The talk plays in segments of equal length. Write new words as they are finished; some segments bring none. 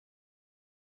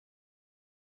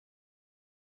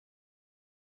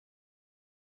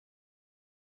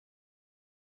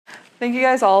Thank you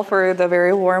guys all for the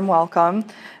very warm welcome,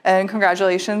 and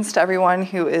congratulations to everyone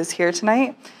who is here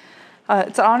tonight.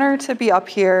 It's an honor to be up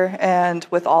here and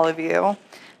with all of you.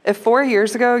 If 4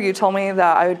 years ago you told me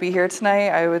that I would be here tonight,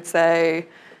 I would say,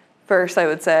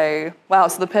 wow,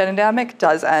 so the pandemic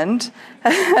does end.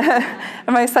 And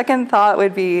my second thought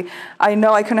would be, I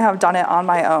know I couldn't have done it on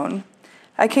my own.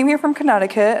 I came here from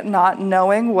Connecticut not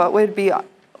knowing what would be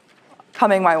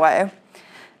coming my way,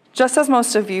 just as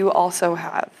most of you also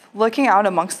have. Looking out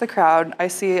amongst the crowd, I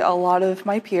see a lot of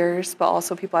my peers, but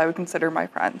also people I would consider my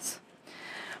friends.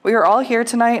 We are all here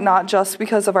tonight not just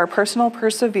because of our personal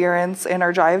perseverance and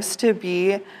our drives to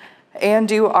be and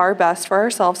do our best for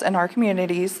ourselves and our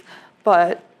communities,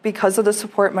 but because of the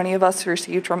support many of us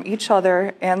received from each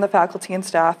other and the faculty and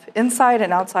staff inside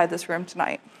and outside this room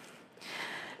tonight.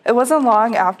 It wasn't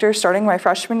long after starting my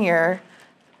freshman year,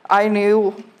 I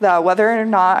knew that whether or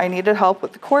not I needed help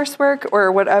with the coursework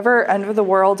or whatever end of the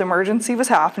world emergency was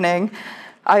happening,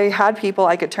 I had people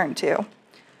I could turn to.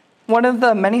 One of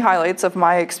the many highlights of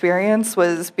my experience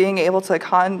was being able to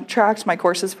contract my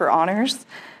courses for honors.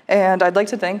 And I'd like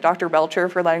to thank Dr. Belcher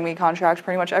for letting me contract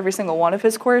pretty much every single one of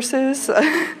his courses.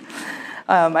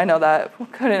 I know that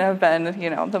couldn't have been,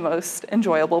 the most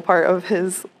enjoyable part of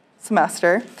his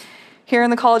semester. Here in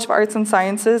the College of Arts and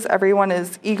Sciences, everyone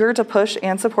is eager to push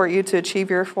and support you to achieve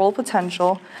your full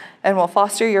potential and will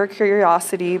foster your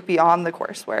curiosity beyond the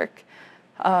coursework.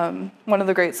 One of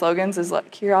the great slogans is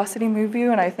let curiosity move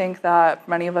you, and I think that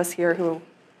many of us here who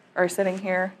are sitting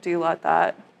here do let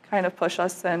that kind of push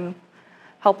us and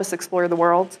help us explore the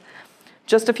world.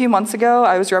 Just a few months ago,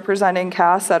 I was representing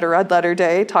Cass at a Red Letter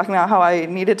Day, talking about how I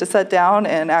needed to sit down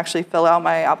and actually fill out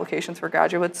my applications for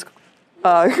graduate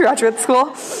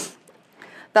school.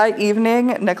 That evening,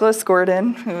 Nicholas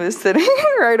Gordon, who is sitting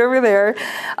right over there,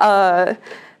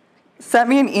 sent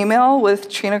me an email with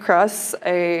Trina Kress,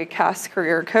 a Cass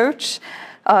career coach,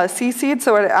 CC'd,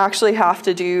 so I'd actually have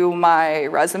to do my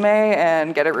resume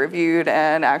and get it reviewed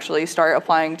and actually start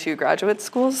applying to graduate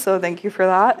schools, so thank you for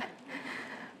that.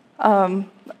 And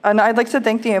I'd like to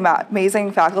thank the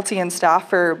amazing faculty and staff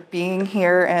for being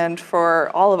here and for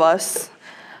all of us.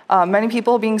 Many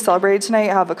people being celebrated tonight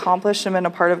have accomplished and been a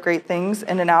part of great things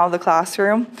in and out of the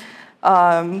classroom.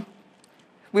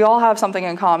 We all have something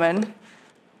in common.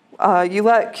 You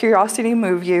let curiosity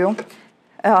move you.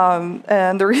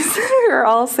 And the reason we're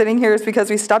all sitting here is because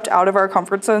we stepped out of our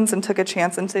comfort zones and took a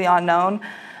chance into the unknown.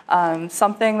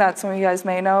 Something that some of you guys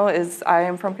may know is I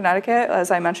am from Connecticut,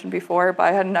 as I mentioned before, but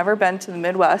I had never been to the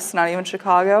Midwest, not even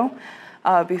Chicago,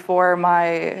 before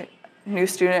my new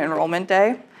student enrollment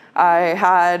day. I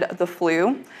had the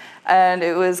flu, and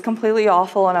it was completely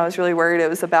awful, and I was really worried it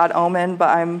was a bad omen, but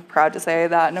I'm proud to say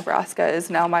that Nebraska is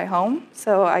now my home,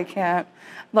 so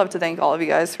love to thank all of you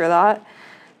guys for that.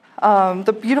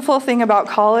 The beautiful thing about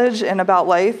college and about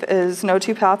life is no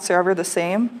two paths are ever the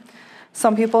same.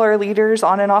 Some people are leaders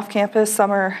on and off campus, some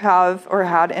have or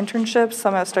had internships,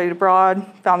 some have studied abroad,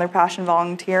 found their passion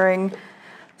volunteering.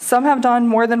 Some have done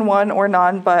more than one or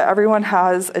none, but everyone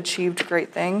has achieved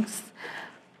great things.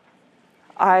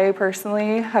 I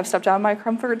personally have stepped out of my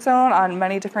comfort zone on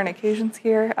many different occasions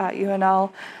here at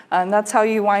UNL, and that's how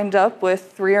you wind up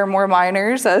with 3 or more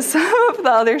minors, as some of the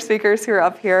other speakers who are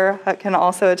up here can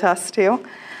also attest to.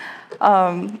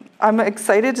 I'm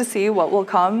excited to see what will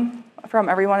come from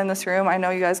everyone in this room. I know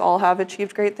you guys all have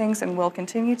achieved great things and will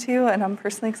continue to, and I'm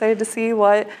personally excited to see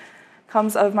what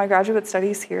comes of my graduate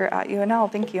studies here at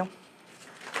UNL. Thank you.